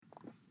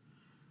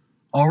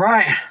All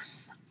right,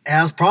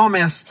 as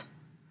promised,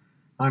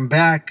 I'm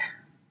back.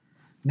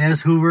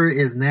 Nez Hoover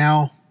is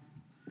now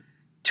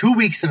 2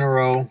 weeks in a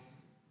row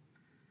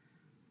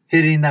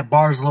hitting that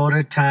bars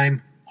loaded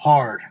time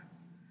hard.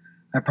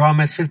 I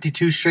promised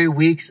 52 straight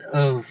weeks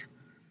of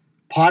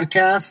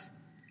podcasts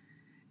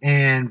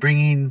and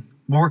bringing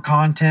more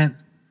content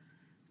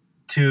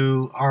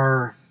to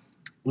our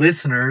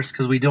listeners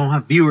because we don't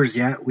have viewers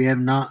yet. We have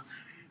not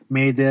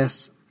made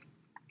this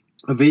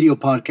a video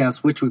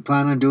podcast, which we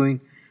plan on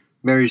doing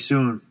very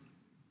soon.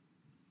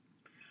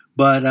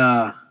 But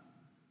I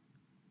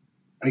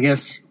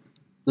guess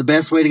the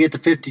best way to get to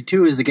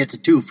 52 is to get to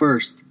 2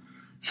 first.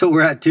 So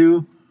we're at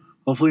 2.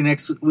 Hopefully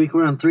next week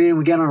we're on 3 and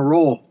we get on a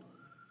roll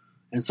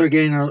and start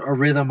getting a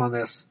rhythm on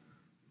this.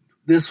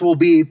 This will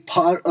be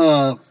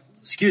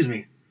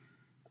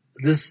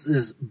This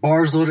is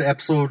Bars Loaded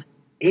episode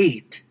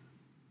 8.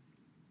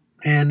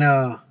 And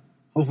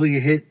hopefully you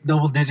hit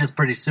double digits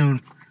pretty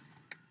soon.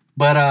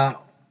 But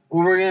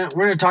we're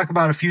gonna talk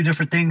about a few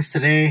different things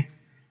today.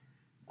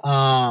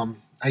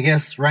 I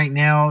guess right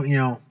now,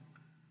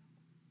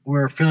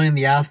 we're feeling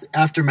the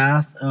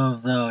aftermath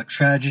of the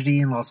tragedy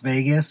in Las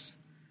Vegas,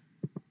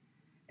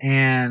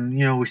 and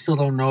we still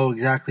don't know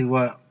exactly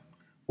what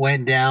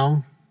went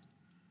down.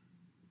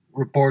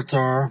 Reports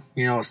are,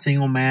 a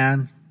single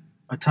man,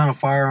 a ton of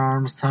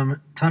firearms,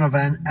 ton of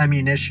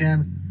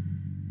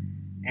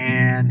ammunition,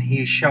 and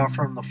he shot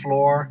from the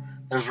floor.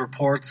 There's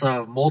reports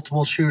of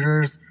multiple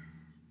shooters.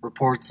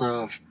 Reports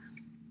of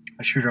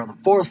a shooter on the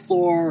 4th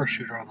floor, a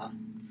shooter on the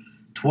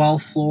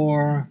 12th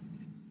floor.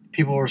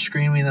 People were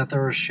screaming that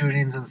there were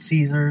shootings in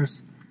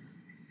Caesars.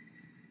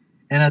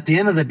 And at the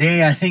end of the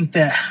day, I think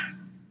that,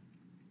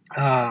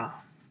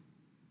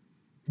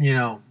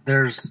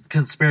 there's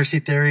conspiracy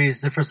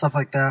theories, different stuff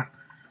like that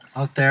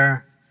out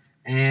there.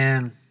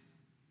 And,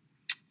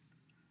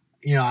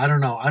 I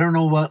don't know. I don't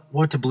know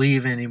what to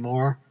believe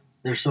anymore.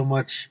 There's so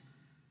much,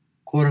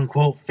 quote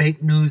unquote,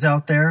 fake news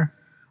out there.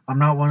 I'm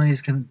not one of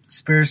these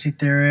conspiracy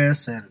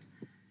theorists and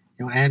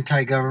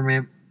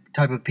anti-government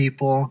type of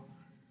people,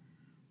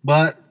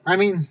 but I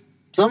mean,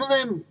 some of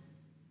them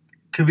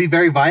could be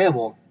very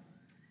viable,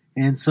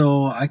 and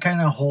so I kind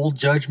of hold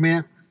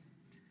judgment.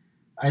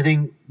 I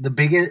think the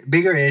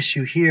bigger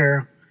issue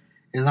here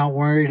is not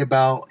worried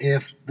about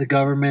if the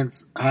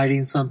government's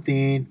hiding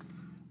something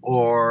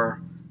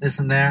or this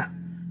and that,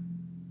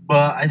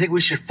 but I think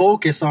we should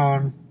focus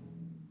on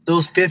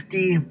those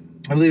 50, I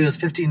believe it was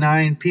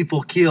 59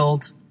 people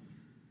killed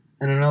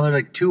and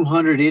another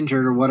 200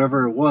 injured or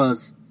whatever it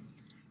was.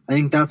 I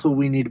think that's what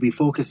we need to be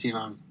focusing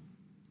on.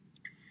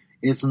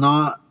 It's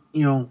not,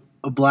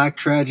 a black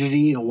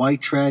tragedy, a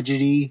white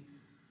tragedy,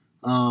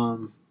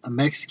 a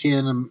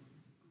Mexican, a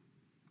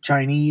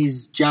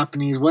Chinese,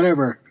 Japanese,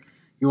 whatever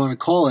you want to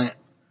call it.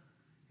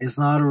 It's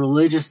not a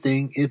religious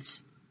thing.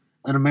 It's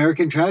an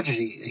American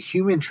tragedy, a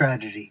human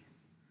tragedy.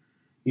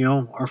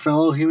 Our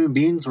fellow human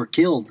beings were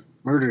killed,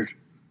 murdered.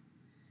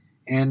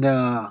 And,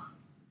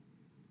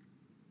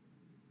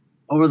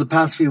 over the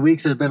past few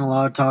weeks, there's been a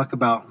lot of talk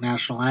about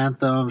national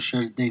anthem.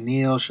 Should they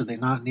kneel? Should they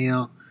not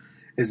kneel?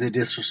 Is it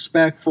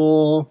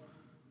disrespectful?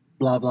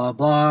 Blah, blah,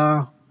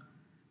 blah.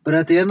 But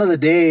at the end of the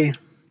day,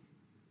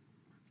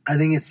 I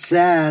think it's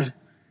sad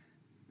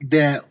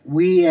that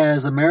we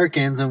as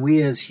Americans and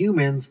we as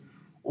humans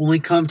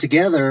only come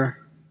together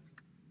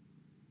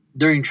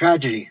during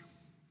tragedy.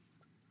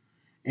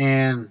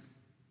 And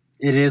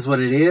it is what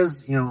it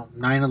is.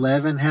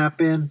 9/11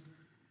 happened.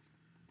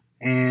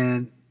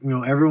 And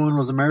everyone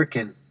was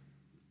American.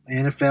 The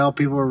NFL,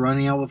 people were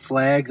running out with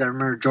flags. I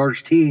remember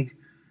George Teague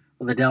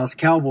of the Dallas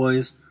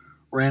Cowboys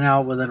ran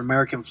out with an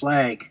American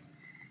flag.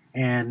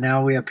 And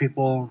now we have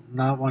people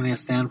not wanting to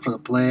stand for the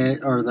play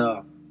or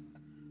the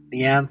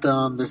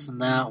anthem, this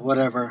and that,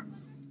 whatever.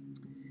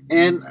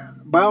 And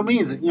by all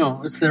means,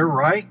 it's their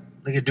right.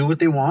 They can do what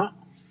they want.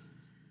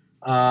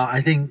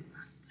 I think,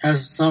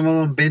 has some of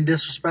them been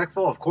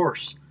disrespectful? Of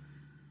course.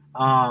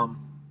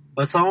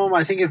 But some of them,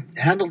 I think, have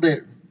handled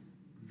it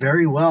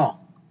very well,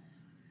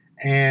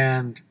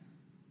 and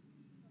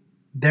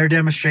their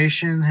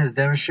demonstration has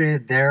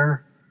demonstrated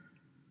their,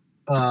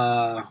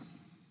 I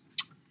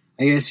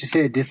guess you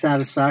say,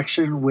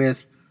 dissatisfaction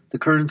with the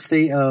current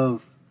state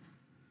of,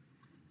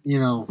 you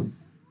want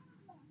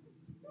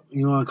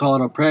to call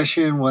it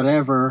oppression,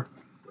 whatever.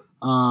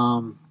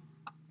 I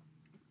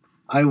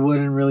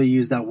wouldn't really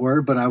use that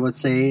word, but I would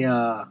say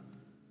the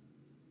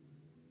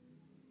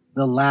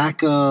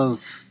lack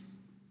of,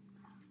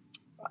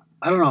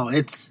 I don't know,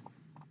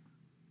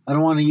 I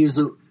don't want to use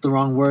the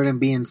wrong word and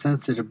be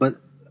insensitive, but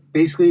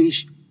basically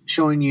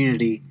showing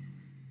unity.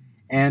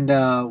 And,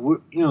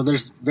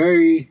 there's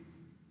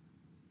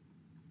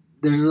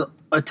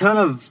a ton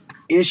of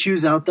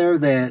issues out there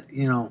that,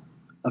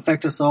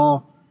 affect us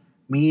all.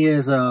 Me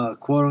as a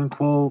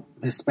quote-unquote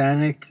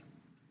Hispanic,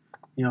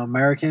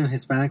 American,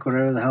 Hispanic,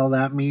 whatever the hell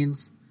that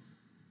means.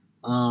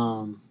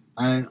 I'm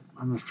a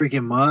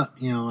freaking mutt.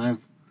 I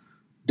have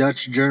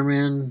Dutch,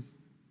 German,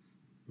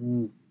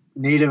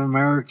 Native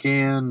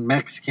American,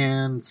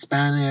 Mexican,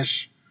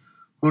 Spanish.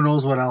 Who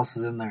knows what else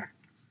is in there?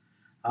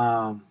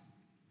 Um,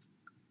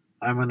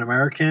 I'm an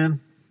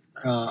American.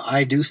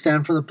 I do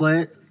stand for the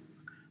pledge.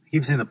 I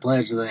keep saying the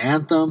pledge, the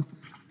anthem.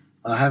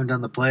 I haven't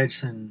done the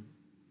pledge in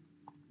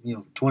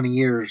 20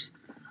 years,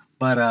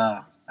 but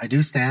I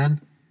do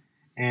stand,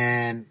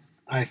 and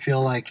I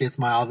feel like it's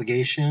my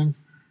obligation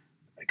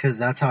because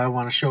that's how I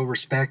want to show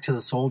respect to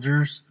the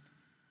soldiers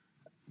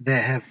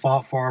that have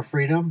fought for our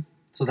freedom.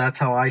 So that's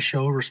how I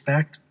show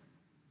respect.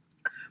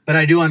 But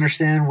I do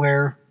understand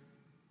where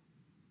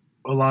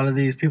a lot of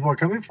these people are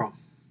coming from.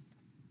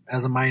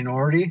 As a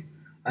minority,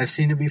 I've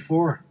seen it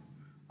before.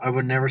 I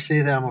would never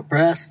say that I'm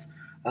oppressed.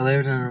 I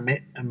live in an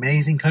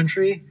amazing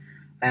country.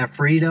 I have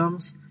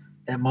freedoms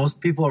that most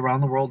people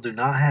around the world do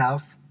not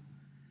have.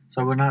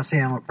 So I would not say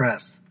I'm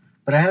oppressed.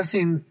 But I have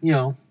seen,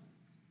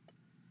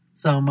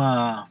 some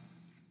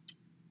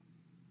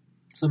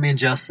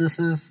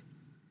injustices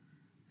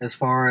as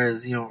far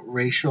as,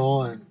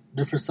 racial and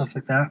different stuff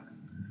like that.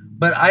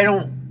 But I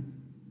don't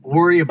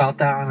worry about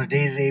that on a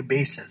day-to-day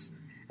basis.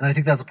 And I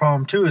think that's a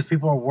problem too, is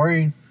people are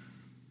worrying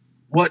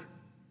what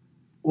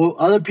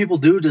other people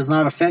do does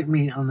not affect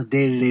me on the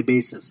day-to-day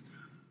basis.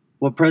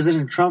 What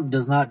President Trump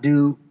does on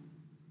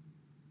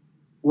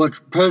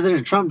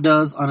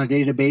a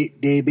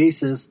day-to-day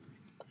basis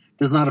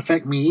does not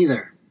affect me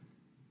either.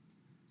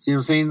 See what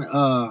I'm saying?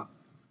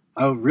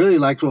 I really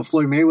liked what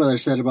Floyd Mayweather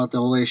said about the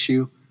whole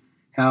issue.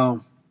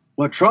 How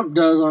what Trump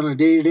does on a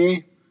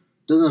day-to-day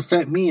doesn't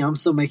affect me. I'm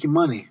still making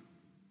money.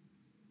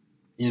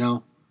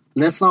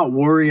 Let's not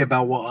worry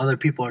about what other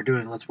people are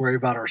doing. Let's worry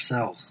about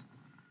ourselves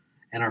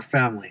and our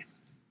family.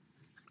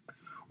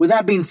 With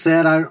that being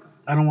said, I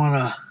don't want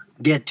to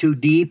get too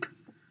deep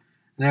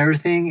and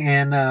everything.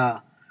 And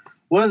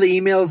one of the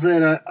emails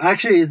that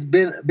actually it's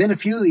been a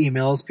few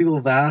emails people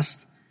have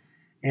asked,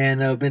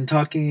 and I've been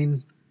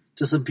talking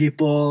to some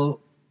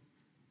people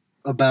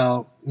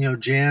about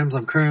gyms.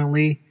 I'm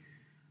currently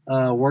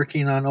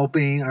working on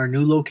opening our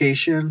new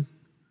location.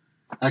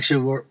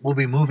 Actually, we'll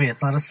be moving.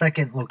 It's not a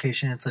second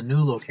location; it's a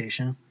new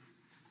location.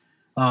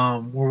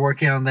 We're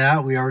working on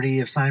that. We already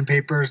have signed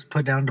papers,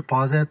 put down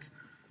deposits.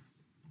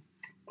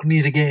 We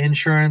need to get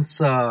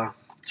insurance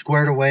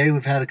squared away.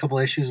 We've had a couple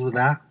issues with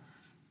that.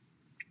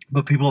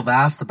 But people have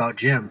asked about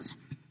gyms.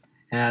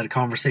 And I had a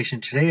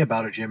conversation today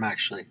about a gym,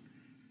 actually.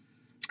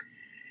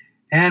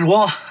 And,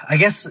 well, I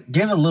guess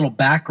give a little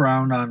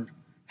background on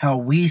how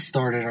we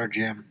started our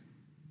gym.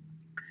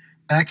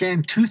 Back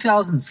in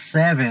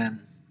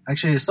 2007,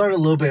 actually, it started a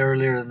little bit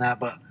earlier than that,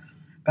 but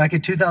back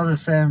in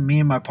 2007, me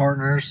and my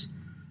partners,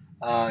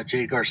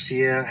 Jade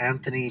Garcia,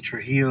 Anthony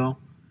Trujillo,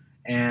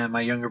 and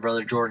my younger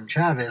brother, Jordan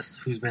Chavez,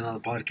 who's been on the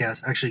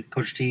podcast. Actually,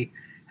 Coach T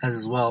has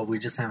as well. We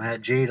just haven't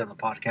had Jade on the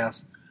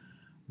podcast.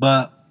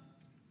 But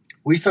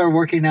we started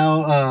working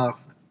out,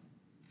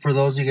 for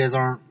those of you guys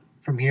aren't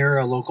from here,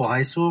 a local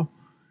high school.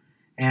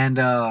 And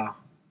I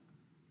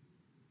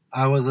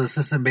was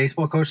assistant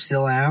baseball coach,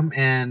 still am,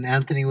 and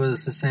Anthony was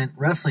assistant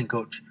wrestling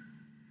coach.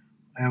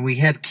 And we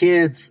had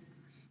kids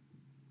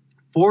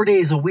 4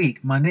 days a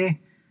week,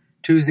 Monday,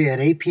 Tuesday at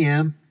 8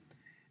 p.m.,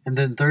 and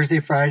then Thursday,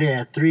 Friday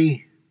at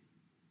 3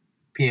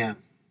 p.m.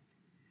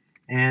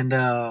 And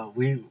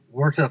we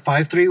worked at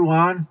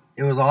 531.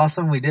 It was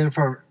awesome. We did it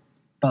for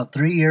about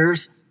 3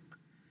 years.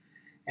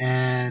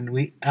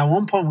 And at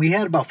one point we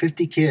had about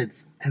 50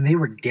 kids, and they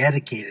were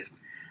dedicated.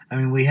 I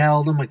mean, we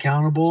held them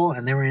accountable,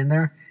 and they were in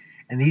there.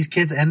 And these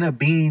kids ended up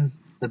being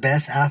the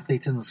best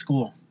athletes in the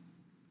school.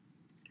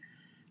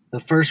 The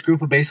first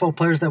group of baseball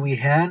players that we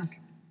had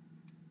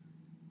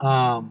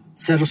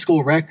set a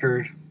school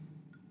record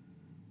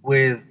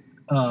with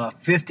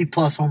 50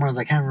 plus home runs.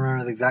 I can't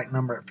remember the exact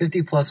number.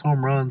 50 plus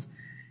home runs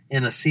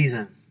in a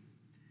season.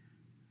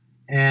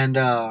 And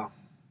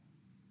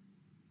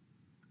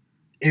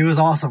it was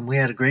awesome. We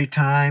had a great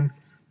time.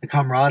 The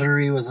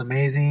camaraderie was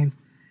amazing.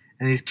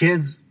 And these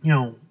kids,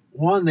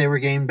 one, they were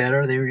getting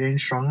better. They were getting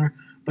stronger.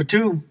 But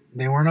two,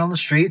 they weren't on the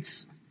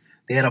streets.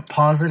 They had a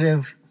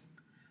positive,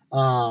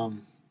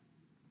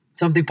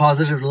 something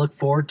positive to look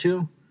forward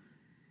to.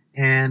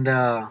 And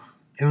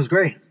it was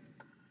great.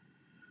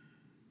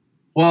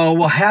 Well,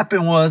 what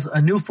happened was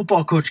a new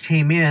football coach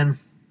came in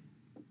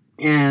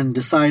and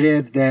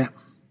decided that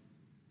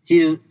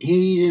he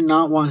did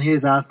not want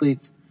his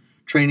athletes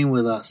training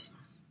with us.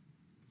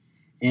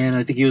 And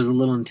I think he was a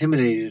little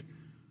intimidated.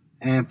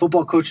 And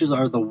football coaches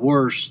are the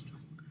worst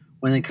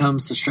when it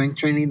comes to strength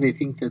training. They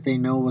think that they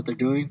know what they're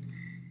doing,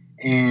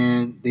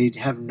 and they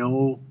have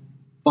no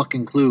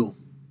fucking clue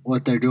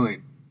what they're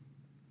doing.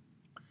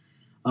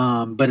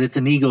 But it's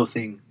an ego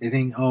thing. They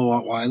think,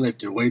 well, I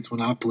lifted weights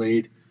when I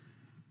played.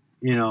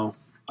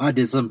 I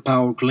did some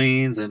power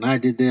cleans, and I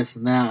did this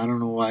and that. I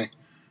don't know why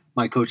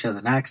my coach has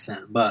an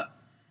accent. But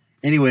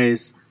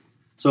anyways,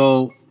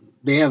 so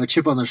they have a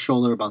chip on their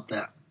shoulder about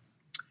that.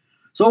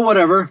 So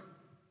whatever.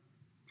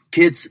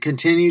 Kids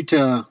continue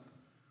to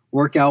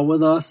work out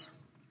with us.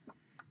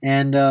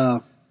 And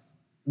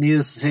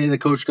needless to say, the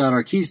coach got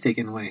our keys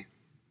taken away.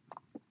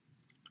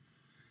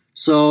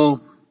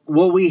 So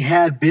what we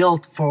had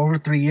built for over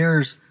 3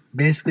 years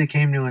basically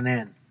came to an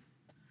end.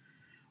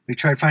 We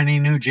tried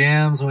finding new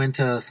gyms, went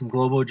to some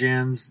global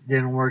gyms,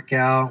 didn't work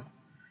out.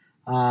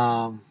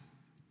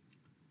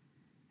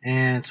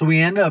 And so we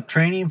ended up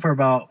training for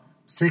about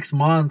 6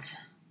 months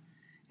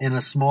in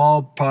a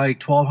small, probably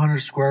 1,200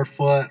 square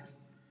foot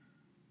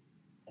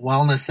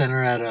wellness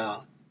center at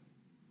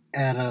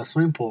a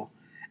swimming pool.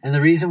 And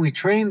the reason we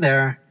trained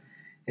there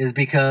is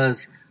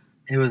because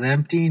it was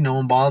empty, no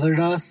one bothered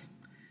us,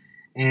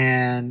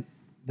 and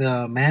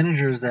the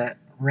managers that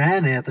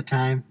ran it at the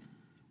time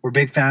were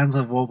big fans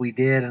of what we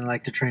did and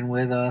liked to train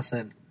with us.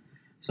 And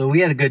so we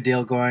had a good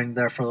deal going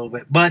there for a little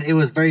bit. But it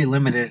was very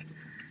limited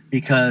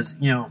because,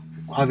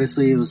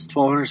 obviously it was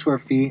 1,200 square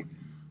feet.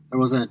 There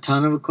wasn't a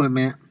ton of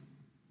equipment.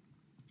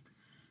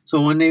 So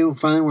one day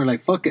finally we're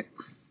like, fuck it.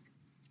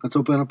 Let's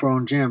open up our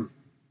own gym.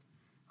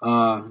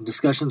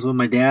 Discussions with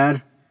my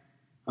dad.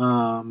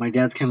 My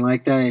dad's kind of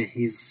like that.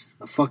 He's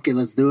a fuck it,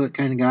 let's do it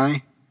kind of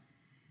guy.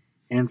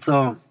 And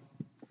so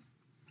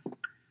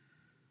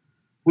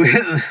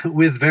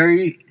with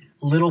very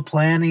little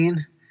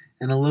planning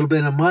and a little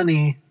bit of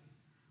money,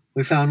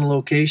 we found a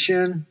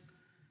location.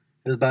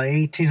 It was about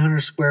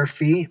 1,800 square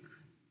feet.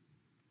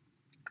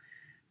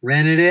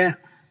 Rented it,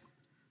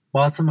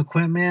 bought some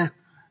equipment,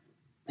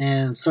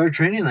 and started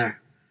training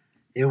there.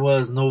 It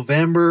was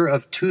November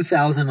of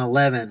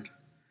 2011.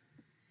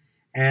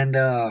 And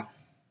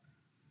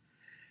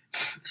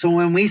so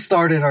when we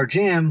started our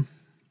gym,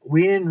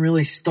 we didn't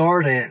really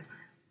start it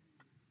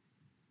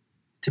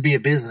to be a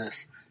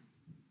business.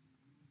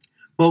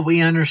 But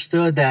we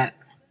understood that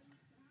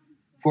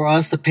for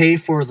us to pay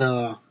for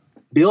the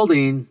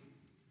building,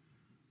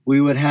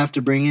 we would have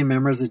to bring in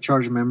members that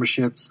charge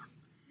memberships,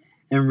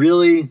 and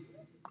really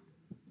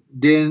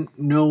didn't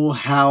know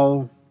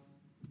how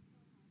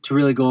to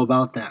really go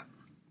about that.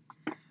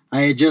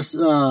 I had just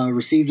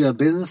received a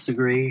business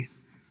degree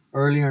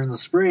earlier in the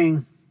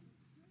spring.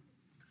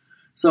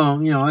 So,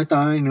 I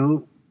thought I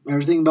knew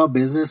everything about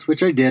business,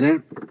 which I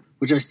didn't,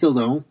 which I still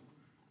don't.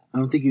 I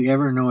don't think you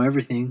ever know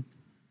everything.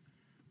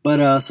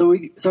 But so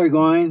we started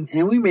going,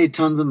 and we made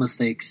tons of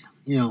mistakes.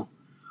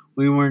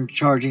 We weren't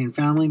charging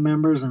family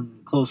members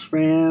and close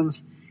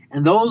friends,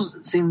 and those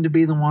seemed to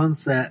be the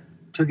ones that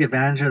took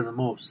advantage of the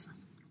most.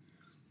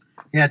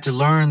 You had to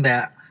learn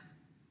that.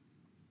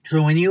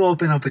 So when you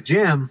open up a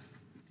gym,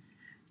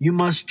 you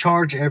must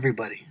charge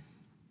everybody.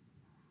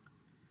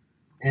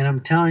 And I'm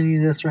telling you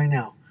this right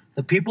now.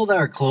 The people that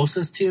are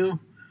closest to you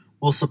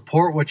will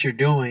support what you're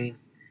doing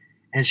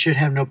and should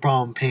have no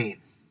problem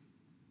paying.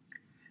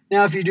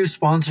 Now, if you do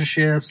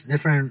sponsorships,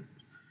 different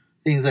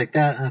things like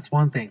that, that's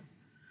one thing.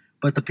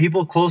 But the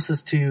people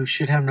closest to you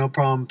should have no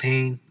problem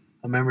paying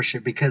a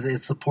membership because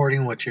it's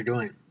supporting what you're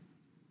doing.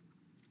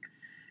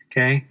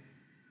 Okay?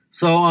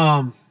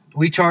 So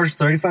we charged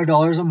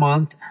 $35 a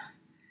month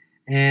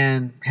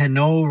and had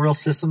no real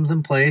systems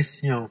in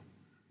place,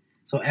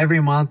 So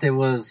every month it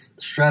was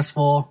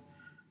stressful,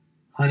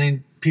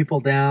 hunting people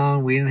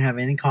down. We didn't have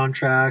any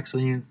contracts.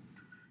 It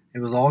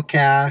was all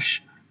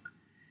cash.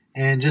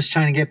 And just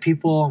trying to get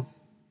people,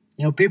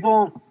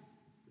 people,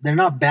 they're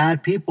not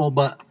bad people,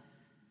 but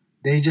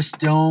they just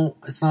don't,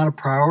 it's not a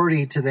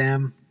priority to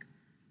them,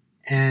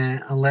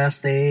 and unless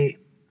they,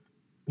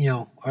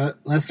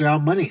 unless they're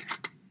out money.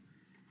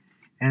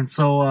 And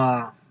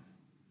so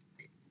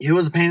it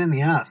was a pain in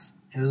the ass.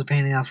 It was a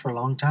pain in the ass for a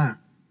long time.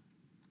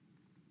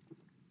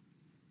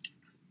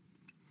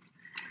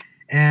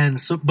 And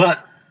so,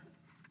 but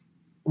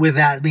with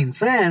that being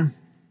said,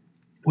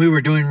 we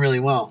were doing really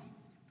well.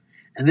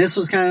 And this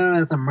was kind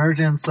of at the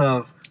emergence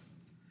of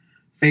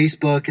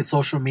Facebook and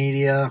social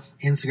media.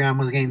 Instagram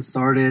was getting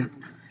started.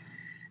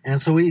 And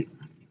so we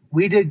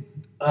did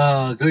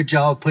a good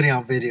job putting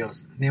out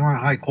videos. They weren't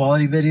high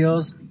quality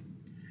videos.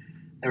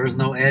 There was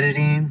no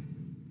editing.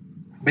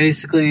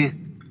 Basically,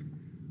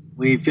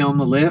 we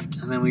filmed the lift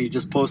and then we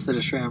just posted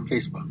it straight on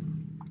Facebook.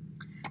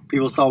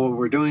 People saw what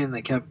we're doing and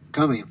they kept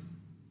coming.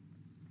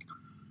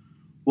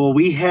 Well,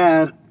 we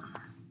had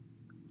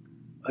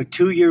a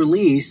 2-year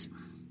lease,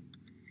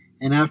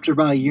 and after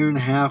about a year and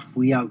a half,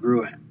 we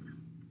outgrew it.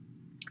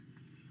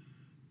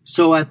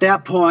 So at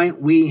that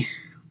point, we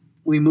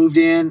moved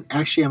in.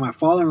 Actually, my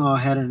father-in-law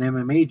had an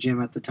MMA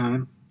gym at the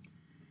time,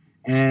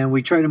 and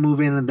we tried to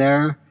move in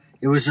there.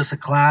 It was just a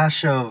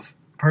clash of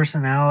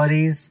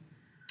personalities,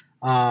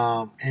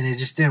 and it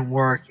just didn't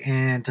work.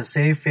 And to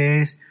save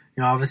face,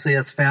 obviously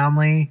that's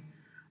family,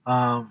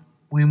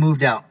 we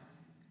moved out.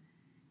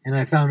 And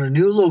I found a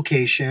new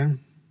location.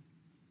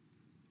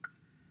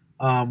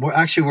 Where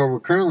we're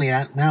currently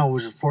at now,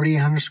 which is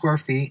 4,800 square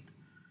feet.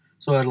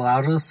 So it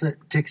allowed us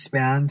to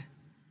expand.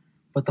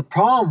 But the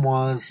problem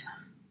was,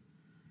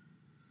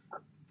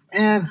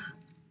 and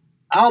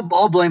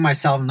I'll blame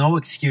myself, no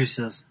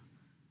excuses.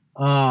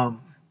 I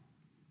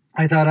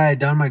thought I had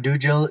done my due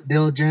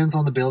diligence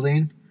on the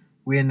building.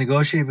 We had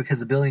negotiated because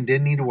the building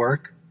did need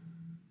work.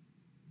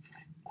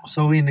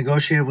 So we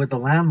negotiated with the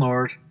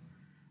landlord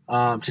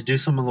to do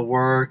some of the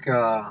work,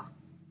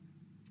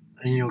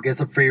 and get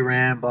some free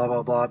rent, blah,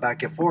 blah, blah,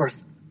 back and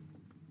forth.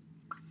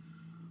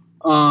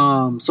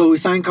 So we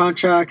signed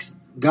contracts,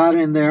 got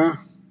in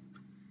there,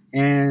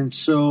 and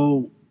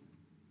so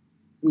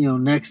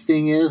next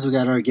thing is we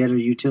got to get our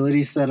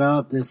utilities set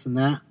up, this and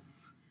that.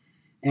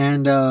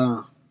 And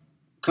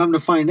come to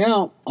find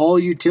out, all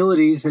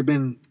utilities had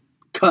been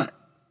cut.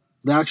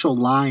 The actual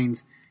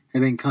lines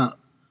had been cut.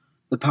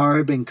 The power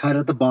had been cut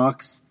at the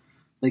box.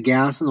 The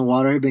gas and the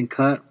water had been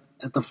cut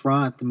at the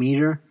front, at the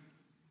meter.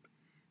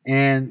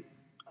 And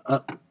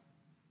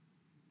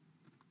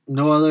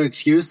no other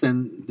excuse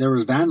than there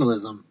was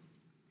vandalism.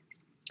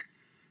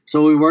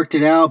 So we worked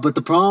it out. But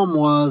the problem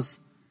was,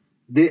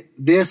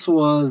 this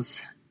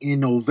was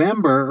in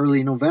November,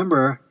 early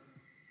November.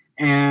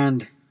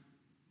 And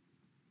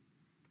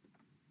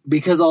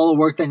because all the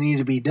work that needed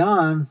to be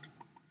done,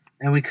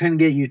 and we couldn't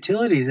get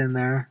utilities in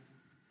there,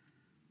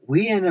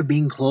 we ended up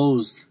being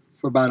closed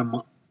for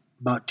about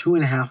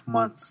 2.5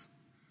 months.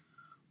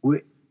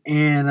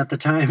 And at the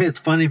time, it's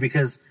funny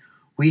because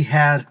we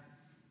had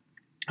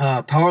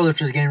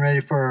powerlifters getting ready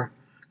for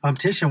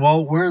competition.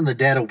 Well, we're in the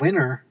dead of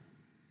winter,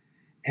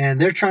 and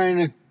they're trying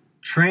to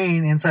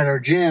train inside our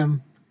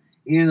gym,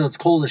 even though it's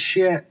cold as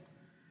shit.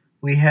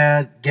 We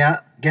had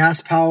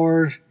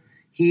gas-powered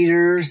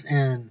heaters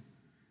and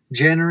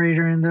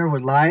generator in there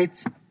with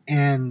lights,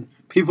 and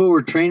people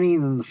were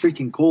training in the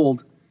freaking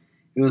cold.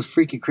 It was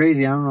freaking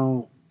crazy. I don't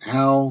know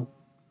how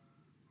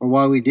or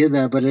why we did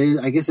that, but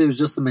I guess it was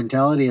just the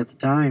mentality at the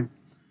time.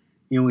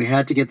 We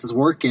had to get this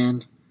work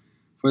in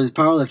for this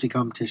powerlifting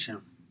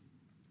competition.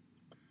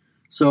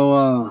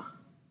 So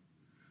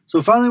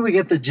finally we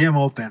get the gym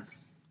open,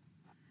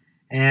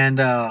 and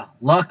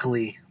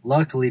luckily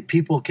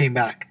people came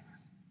back,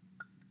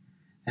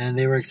 and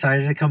they were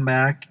excited to come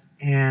back,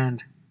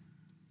 and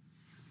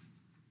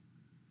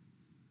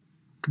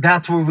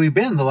that's where we've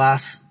been the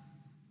last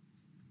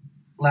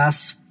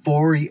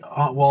 4.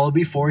 It'll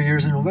be 4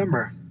 years in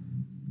November.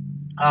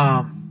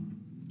 I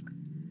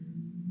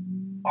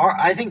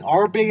think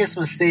our biggest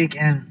mistake,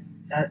 and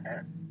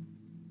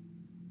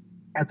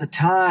at the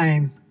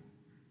time,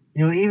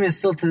 even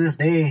still to this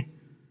day,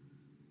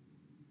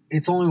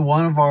 it's only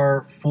one of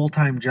our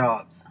full-time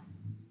jobs,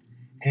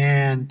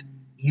 and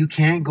you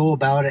can't go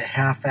about it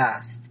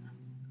half-assed.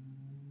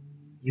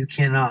 You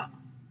cannot.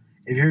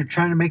 If you're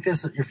trying to make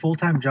this your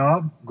full-time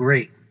job,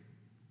 great.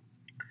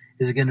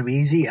 Is it going to be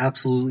easy?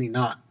 Absolutely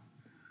not.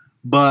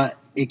 But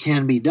it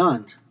can be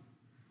done.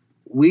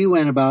 We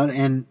went about it,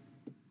 and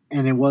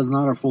it was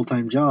not our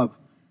full-time job.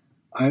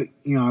 I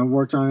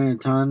worked on it a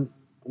ton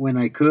when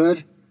I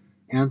could.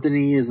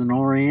 Anthony is an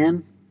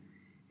RN,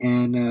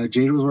 and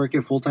Jade was working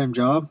a full-time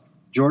job.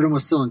 Jordan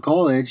was still in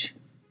college,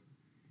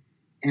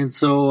 and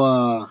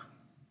so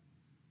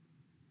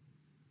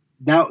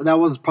that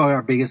was probably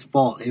our biggest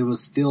fault. It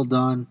was still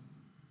done,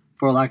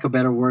 for lack of a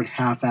better word,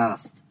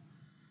 half-assed.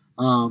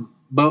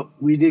 But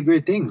we did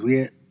great things. We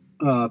had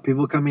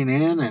people coming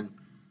in, and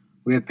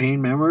we had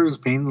paying members,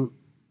 paying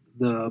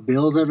the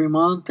bills every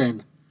month,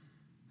 and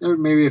there were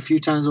maybe a few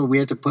times where we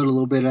had to put a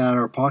little bit out of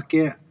our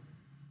pocket.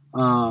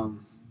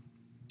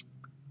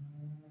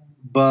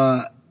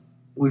 But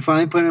we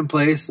finally put in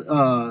place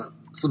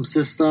some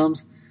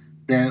systems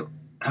that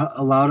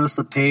allowed us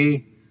to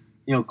pay,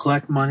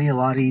 collect money a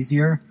lot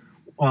easier.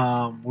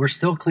 We're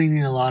still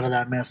cleaning a lot of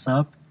that mess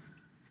up.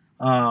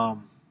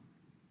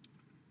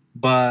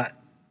 But,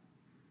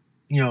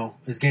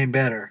 it's getting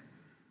better.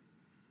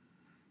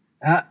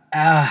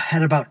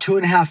 At about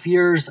 2.5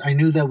 years, I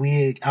knew that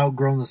we had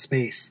outgrown the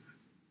space.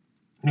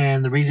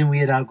 And the reason we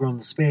had outgrown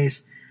the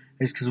space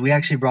is because we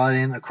actually brought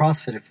in a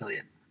CrossFit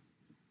affiliate.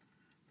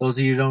 Those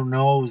of you who don't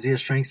know, Zia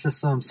Strength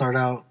System started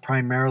out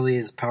primarily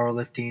as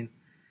powerlifting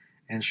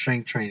and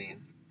strength training.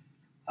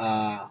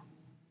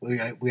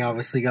 We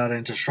obviously got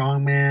into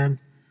strongman.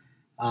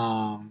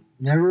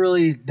 Never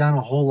really done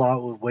a whole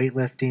lot with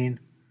weightlifting.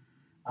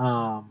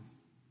 And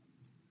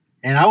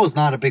I was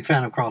not a big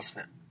fan of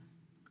CrossFit.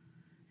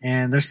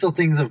 And there's still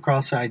things of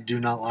CrossFit I do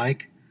not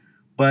like.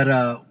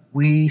 But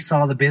we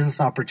saw the business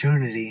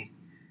opportunity.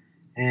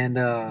 And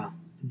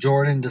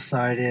Jordan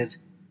decided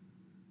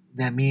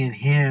that me and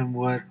him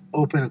would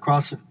open a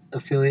CrossFit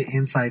affiliate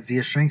inside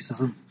Zia Strength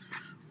System,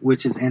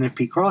 which is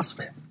NFP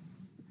CrossFit.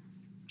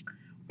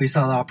 We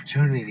saw the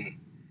opportunity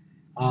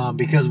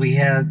because we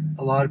had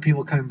a lot of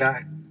people coming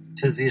back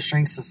to Zia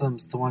Strength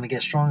Systems to want to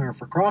get stronger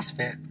for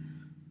CrossFit.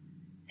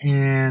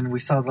 And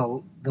we saw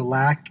the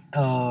lack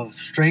of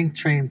strength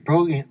training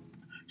programming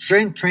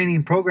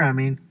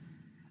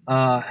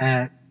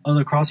at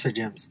other CrossFit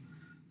gyms.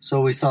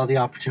 So we saw the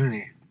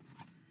opportunity.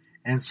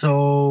 And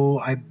so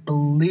I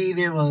believe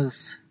it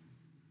was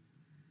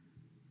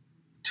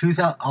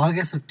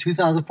August of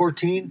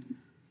 2014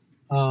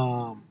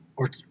 or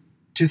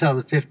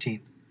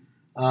 2015.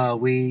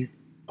 We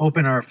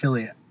opened our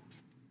affiliate.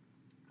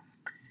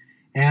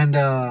 And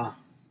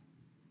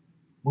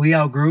we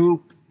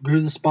outgrew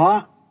the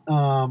spot.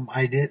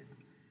 I did.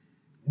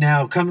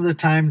 Now comes the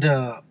time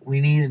we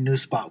need a new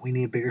spot. We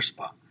need a bigger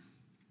spot.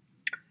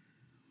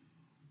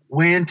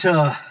 When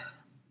to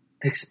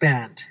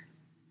expand.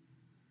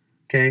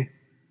 Okay.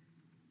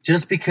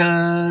 Just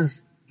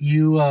because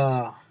you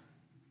have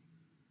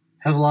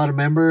a lot of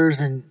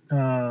members and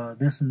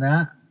this and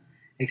that,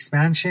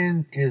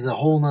 expansion is a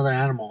whole nother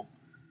animal.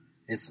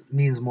 It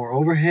means more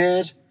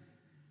overhead.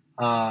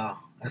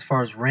 As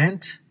far as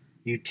rent,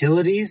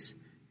 utilities,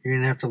 you're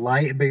going to have to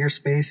light a bigger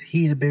space,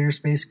 heat a bigger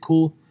space,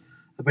 cool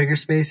a bigger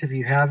space if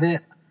you have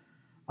it.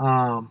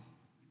 You're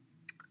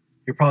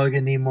probably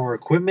going to need more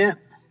equipment.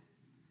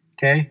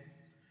 Okay?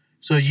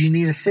 So you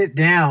need to sit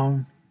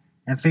down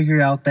and figure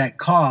out that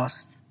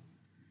cost,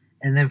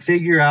 and then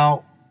figure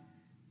out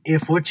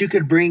if what you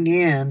could bring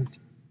in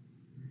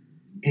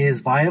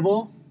is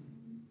viable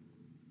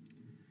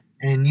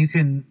and you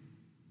can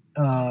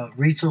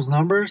reach those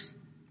numbers,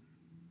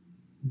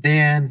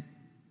 then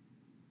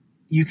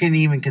you can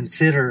even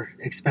consider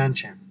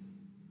expansion.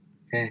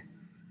 Okay?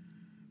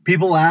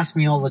 People ask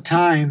me all the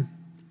time,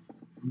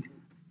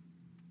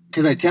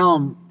 because I tell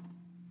them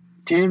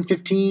 10,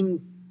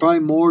 15, probably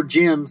more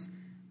gyms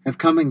have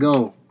come and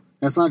go.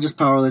 That's not just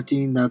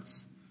powerlifting.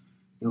 That's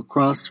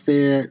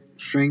CrossFit,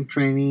 strength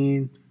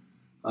training,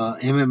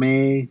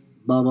 MMA,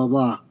 blah, blah,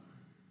 blah,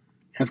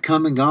 have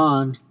come and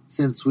gone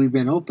since we've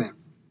been open.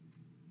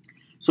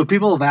 So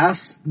people have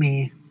asked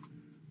me,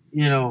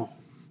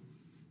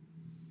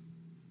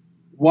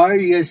 why are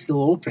you guys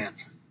still open?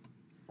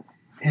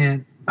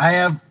 And I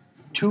have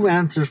two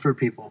answers for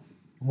people.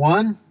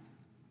 One,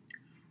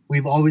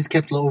 we've always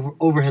kept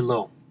overhead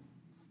low.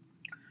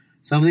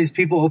 Some of these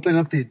people open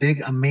up these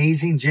big,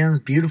 amazing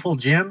gyms, beautiful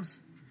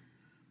gyms,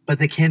 but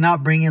they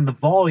cannot bring in the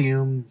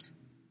volumes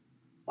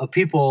of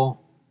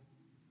people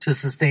to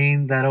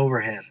sustain that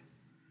overhead.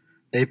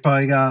 They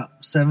probably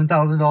got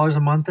 $7,000 a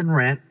month in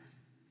rent.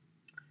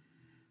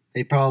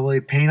 They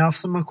probably paying off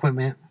some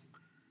equipment.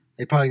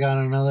 They probably got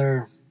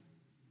another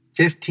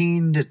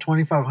 $1,500 to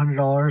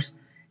 $2,500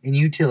 in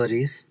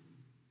utilities.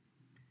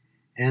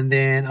 And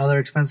then other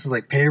expenses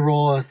like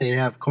payroll, if they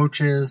have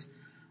coaches,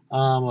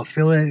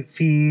 affiliate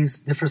fees,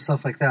 different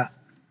stuff like that.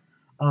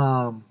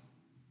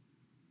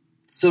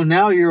 So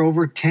now you're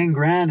over 10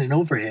 grand in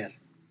overhead.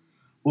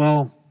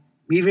 Well,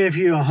 even if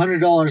you're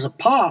 $100 a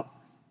pop,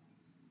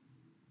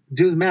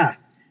 do the math.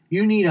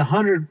 You need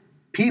 100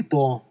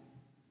 people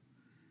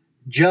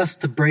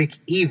just to break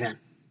even.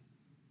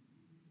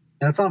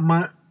 That's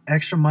not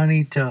extra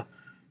money to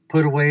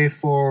put away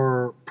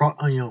for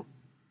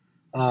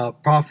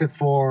profit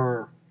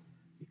for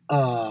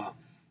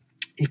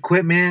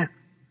equipment,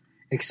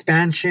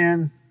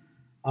 expansion,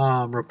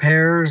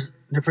 repairs,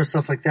 different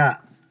stuff like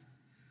that.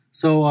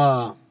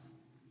 So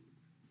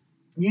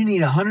you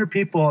need 100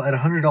 people at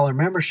 $100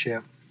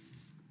 membership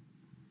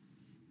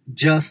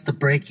just to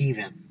break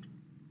even.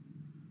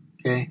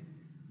 Okay?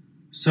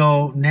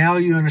 So now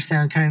you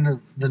understand kind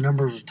of the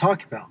numbers we're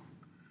talking about.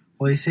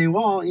 Well, you say,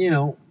 well,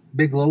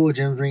 big global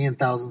gyms bring in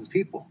thousands of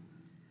people.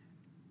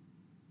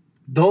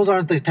 Those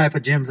aren't the type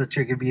of gyms that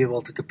you're going to be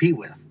able to compete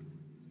with.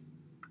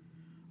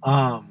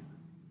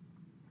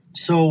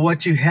 So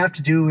what you have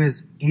to do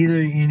is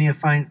either you need to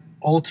find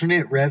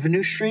alternate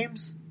revenue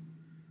streams,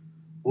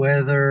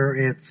 whether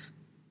it's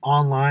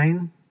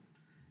online,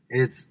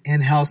 it's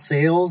in-house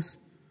sales,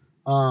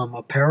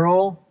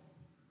 apparel,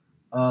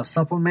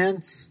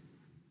 supplements,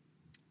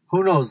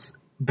 who knows?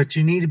 But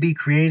you need to be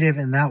creative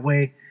in that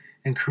way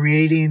and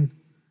creating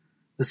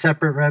the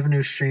separate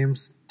revenue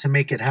streams to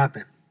make it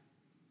happen.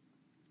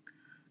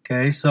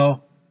 Okay,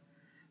 so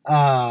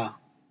now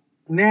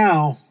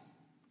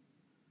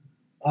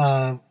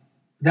that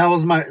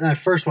was my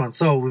first one.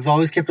 So we've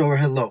always kept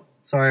overhead low.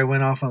 Sorry, I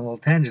went off on a little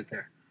tangent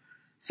there.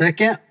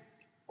 Second,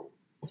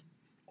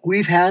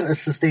 we've had a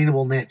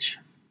sustainable niche.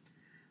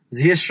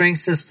 Zia Strength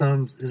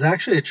Systems is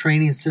actually a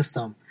training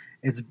system.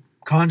 It's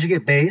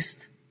conjugate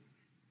based.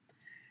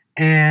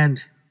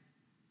 And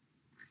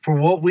for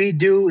what we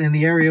do in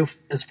the area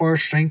as far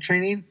as strength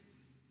training,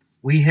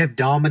 we have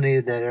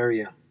dominated that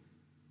area.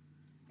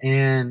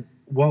 And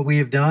what we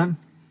have done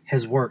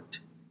has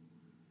worked.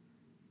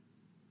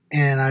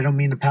 And I don't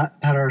mean to pat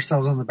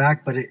ourselves on the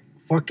back, but it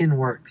fucking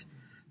works.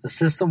 The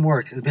system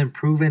works. It's been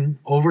proven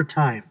over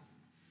time.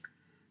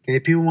 Okay,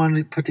 people want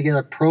to put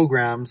together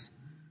programs,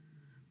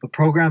 but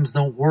programs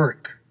don't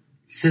work.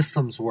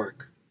 Systems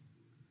work.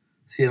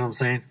 See what I'm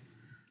saying?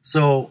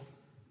 So,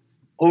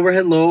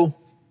 overhead low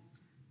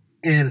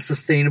and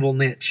sustainable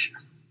niche.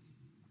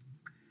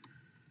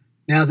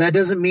 Now, that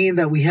doesn't mean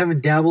that we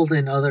haven't dabbled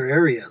in other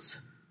areas.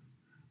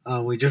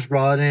 We just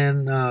brought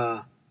in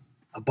a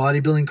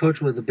bodybuilding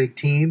coach with a big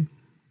team,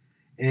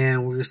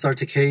 and we're going to start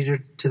to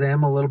cater to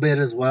them a little bit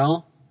as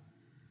well.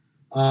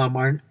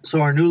 Our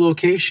new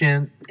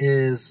location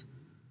is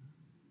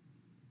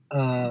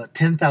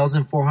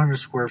 10,400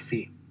 square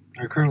feet.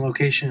 Our current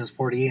location is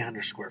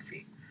 4,800 square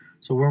feet.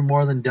 So we're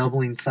more than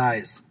doubling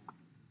size.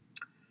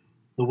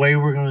 The way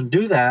we're going to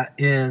do that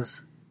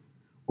is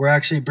we're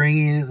actually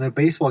bringing in a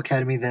baseball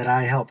academy that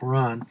I help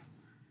run.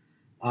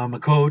 I'm a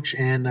coach,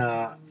 and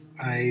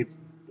I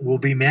will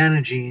be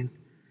managing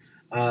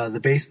the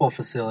baseball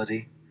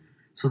facility.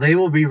 So they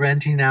will be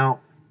renting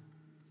out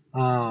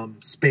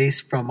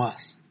space from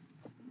us.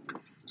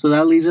 So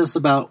that leaves us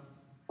about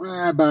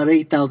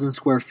 8,000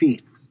 square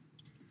feet.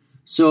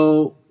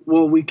 So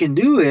what we can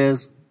do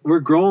is we're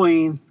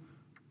growing,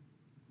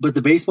 but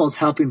the baseball is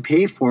helping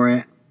pay for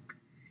it.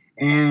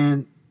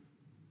 And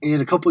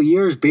in a couple of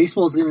years,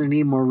 baseball is going to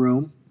need more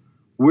room.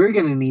 We're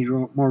going to need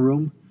more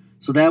room.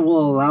 So that will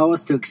allow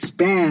us to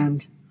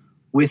expand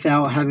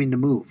without having to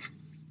move.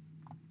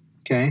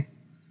 Okay?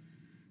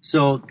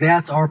 So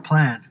that's our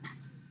plan.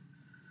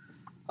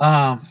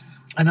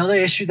 Another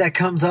issue that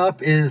comes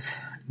up is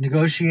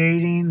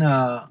negotiating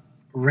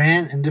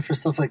rent and different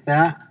stuff like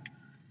that.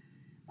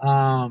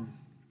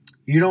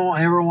 You don't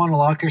ever want to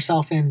lock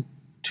yourself in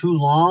too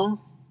long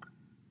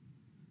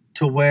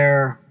to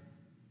where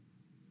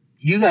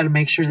you got to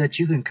make sure that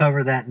you can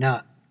cover that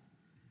nut.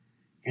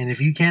 And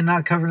if you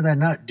cannot cover that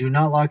nut, do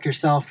not lock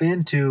yourself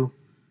into,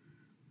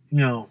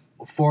 a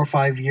 4 or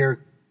 5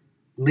 year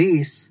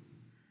lease,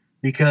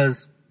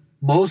 because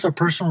most are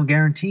personal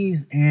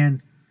guarantees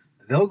and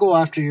they'll go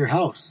after your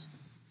house.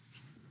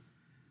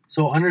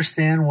 So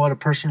understand what a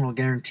personal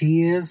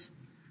guarantee is.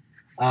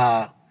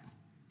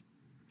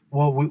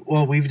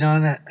 What we've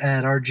done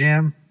at our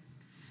gym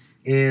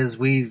is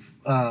we've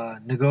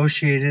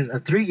negotiated a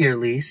 3-year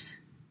lease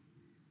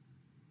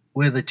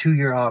with a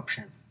 2-year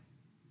option.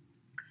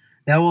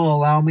 That will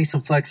allow me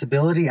some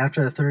flexibility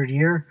after the 3rd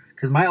year,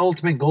 because my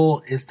ultimate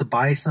goal is to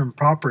buy some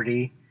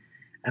property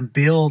and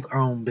build our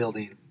own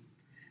building.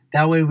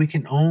 That way we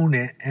can own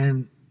it,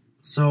 and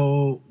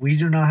so we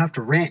do not have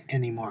to rent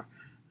anymore.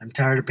 I'm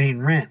tired of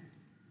paying rent.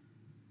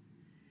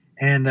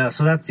 And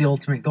so that's the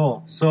ultimate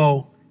goal.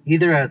 So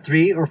either at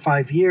 3 or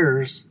 5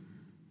 years,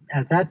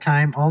 at that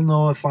time, I'll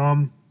know if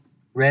I'm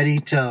ready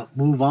to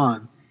move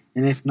on.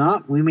 And if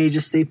not, we may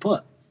just stay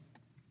put.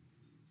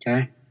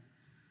 Okay?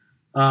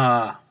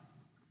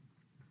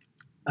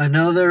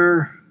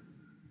 Another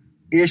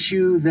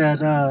issue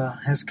that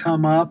has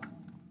come up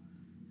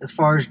as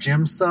far as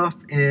gym stuff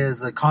is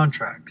the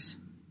contracts.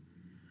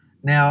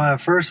 Now, at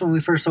first, when we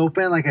first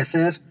opened, like I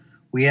said,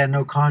 we had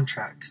no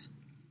contracts.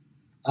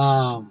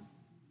 Now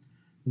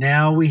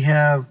we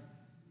have,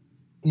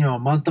 a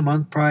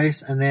month-to-month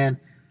price, and then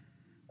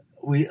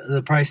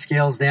the price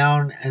scales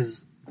down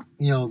as,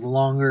 the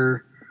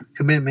longer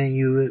commitment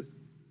you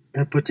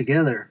have put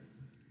together.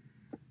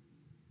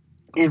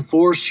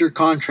 Enforce your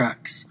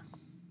contracts,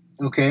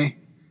 okay?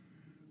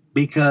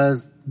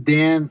 Because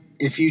then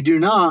if you do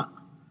not,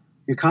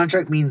 your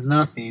contract means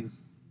nothing,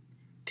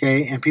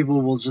 okay? And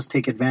people will just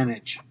take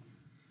advantage.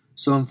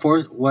 So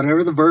enforce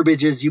whatever the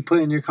verbiage is you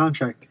put in your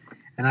contract.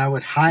 And I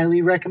would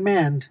highly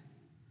recommend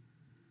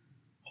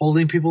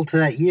holding people to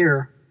that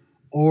year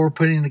or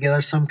putting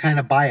together some kind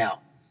of buyout,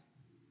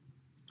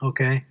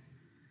 okay?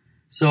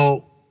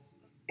 So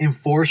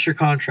enforce your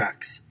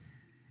contracts.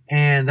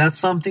 And that's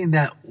something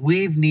that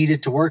we've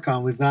needed to work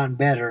on. We've gotten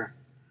better,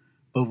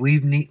 but we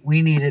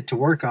needed to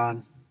work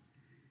on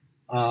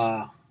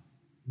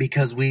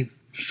because we've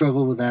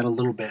struggled with that a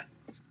little bit.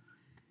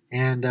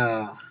 And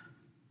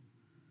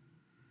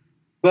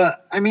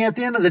but I mean, at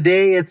the end of the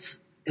day, it's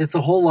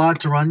a whole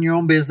lot to run your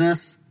own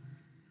business.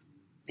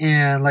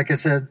 And like I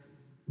said,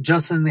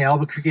 just in the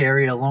Albuquerque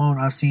area alone,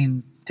 I've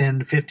seen 10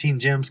 to 15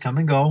 gyms come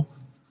and go.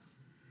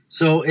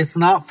 So it's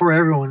not for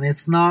everyone.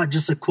 It's not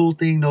just a cool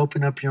thing to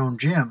open up your own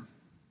gym.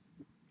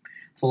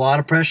 It's a lot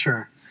of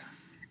pressure.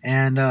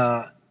 And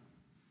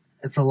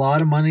it's a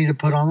lot of money to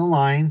put on the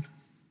line.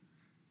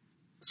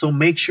 So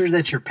make sure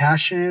that you're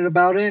passionate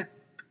about it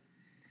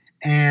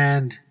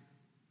and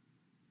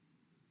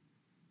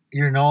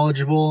you're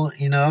knowledgeable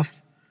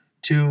enough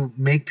to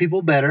make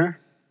people better.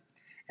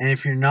 And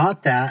if you're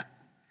not that,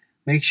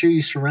 make sure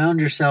you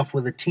surround yourself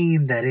with a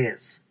team that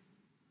is.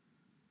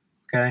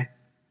 Okay?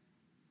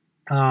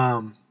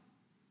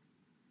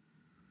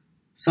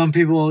 Some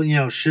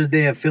people, should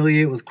they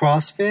affiliate with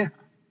CrossFit?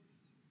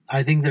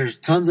 I think there's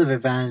tons of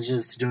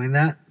advantages to doing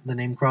that. The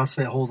name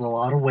CrossFit holds a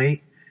lot of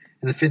weight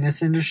in the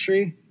fitness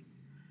industry.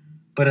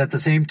 But at the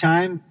same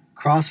time,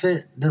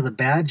 CrossFit does a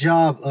bad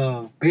job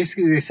of,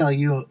 basically they sell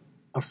you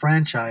a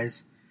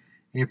franchise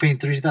and you're paying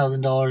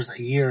 $3,000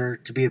 a year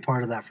to be a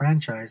part of that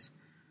franchise.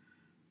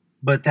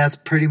 But that's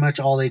pretty much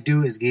all they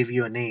do is give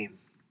you a name.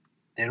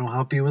 They don't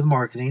help you with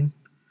marketing.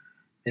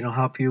 They don't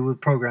help you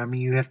with programming.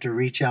 You have to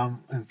reach out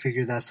and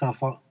figure that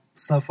stuff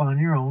on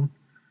your own.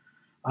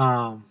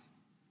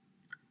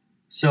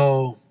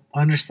 So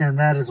understand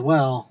that as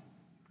well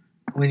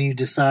when you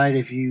decide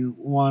if you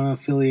want to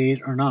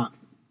affiliate or not.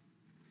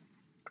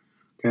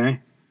 Okay?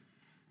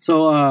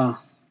 So,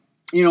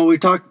 we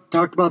talked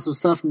about some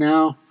stuff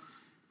now,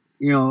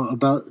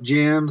 about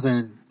gyms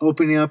and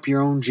opening up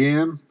your own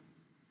gym.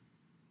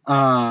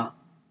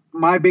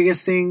 My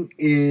biggest thing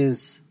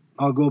is,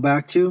 I'll go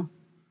back to,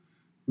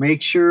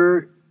 make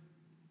sure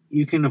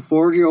you can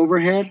afford your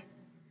overhead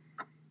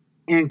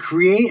and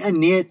create a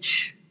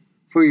niche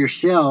for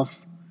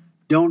yourself.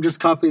 Don't just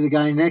copy the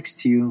guy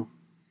next to you,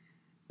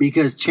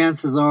 because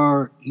chances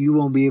are you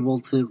won't be able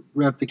to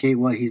replicate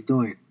what he's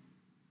doing.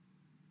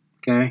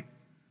 Okay?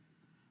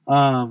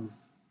 I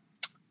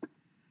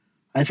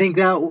think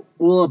that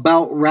will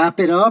about wrap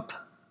it up.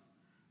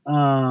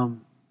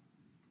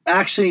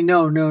 Actually,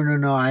 no.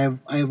 I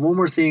have one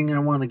more thing I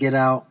want to get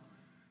out.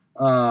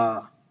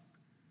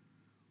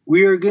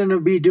 We are going to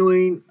be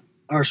doing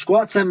our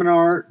squat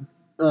seminar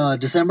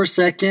December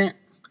 2nd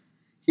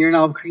here in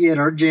Albuquerque at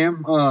our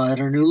gym, at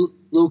our new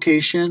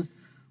location,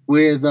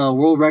 with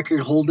world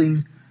record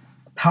holding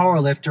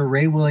powerlifter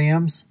Ray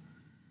Williams.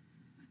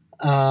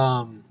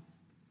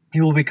 He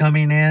will be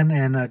coming in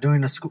and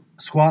doing a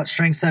squat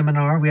strength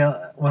seminar.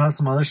 We'll have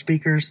some other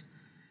speakers.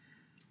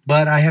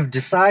 But I have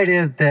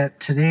decided that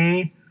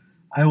today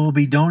I will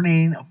be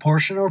donating a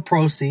portion of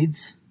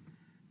proceeds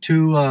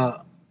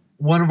to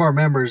one of our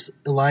members,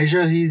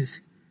 Elijah. I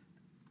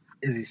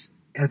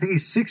think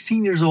he's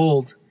 16 years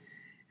old,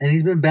 and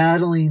he's been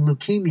battling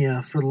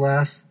leukemia for the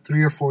last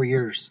 3 or 4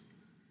 years.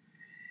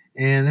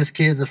 And this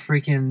kid's a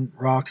freaking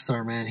rock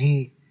star, man.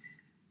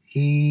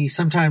 He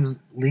sometimes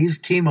leaves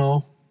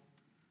chemo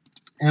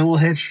and will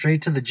head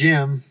straight to the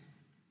gym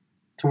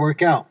to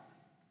work out.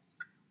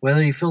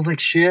 Whether he feels like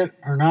shit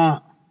or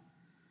not,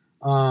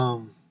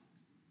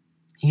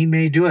 he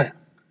may do it.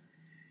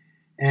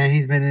 And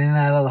he's been in and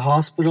out of the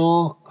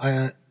hospital.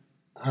 I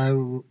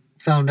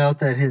found out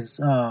that his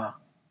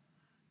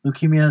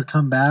leukemia has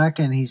come back,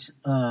 and he's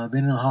been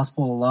in the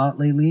hospital a lot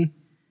lately.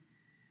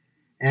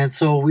 And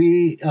so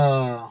we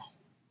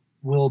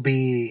will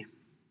be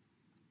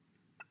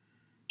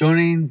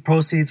donating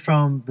proceeds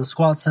from the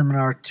squat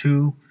seminar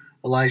to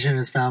Elijah and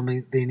his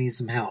family. They need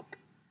some help.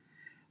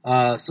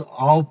 So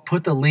I'll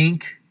put the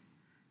link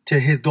to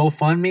his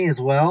GoFundMe as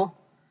well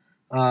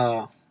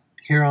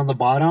here on the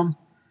bottom.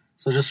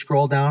 So just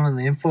scroll down in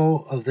the info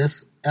of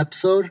this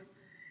episode,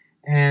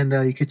 and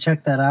you could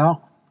check that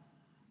out.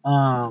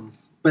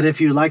 But if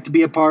you'd like to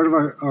be a part of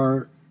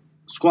our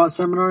squat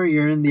seminar,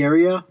 you're in the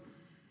area,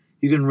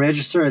 you can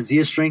register at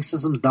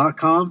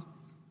ziastrengthsystems.com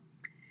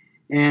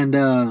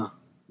and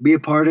be a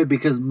part of it,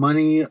 because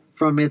money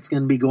from it's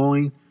going to be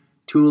going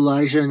to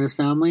Elijah and his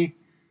family.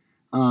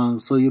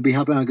 So you'll be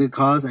helping out a good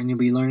cause, and you'll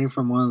be learning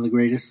from one of the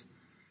greatest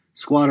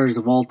squatters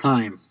of all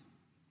time,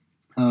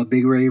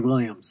 Big Ray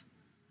Williams.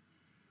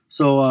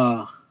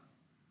 So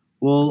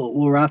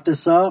we'll wrap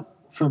this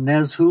up. From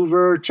Nez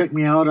Hoover, check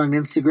me out on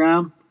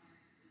Instagram.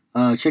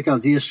 Check out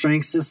Zia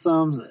Strength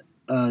Systems,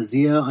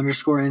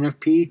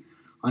 Zia_NFP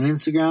on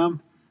Instagram.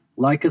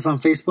 Like us on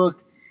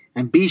Facebook,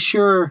 and be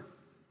sure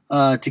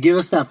to give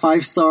us that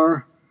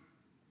 5-star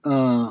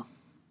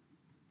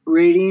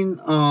rating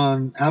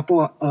on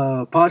Apple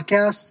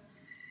Podcasts,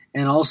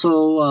 and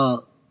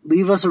also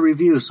leave us a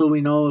review so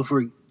we know if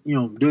we're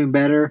doing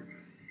better.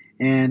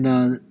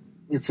 And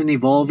it's an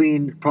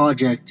evolving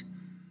project,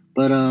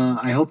 but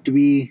I hope to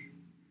be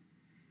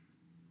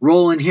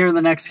rolling here in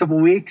the next couple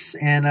of weeks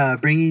and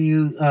bringing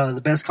you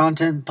the best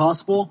content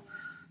possible.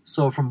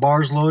 So from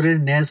Bars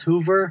Loaded, Nez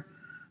Hoover,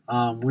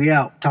 we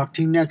out. Talk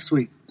to you next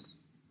week.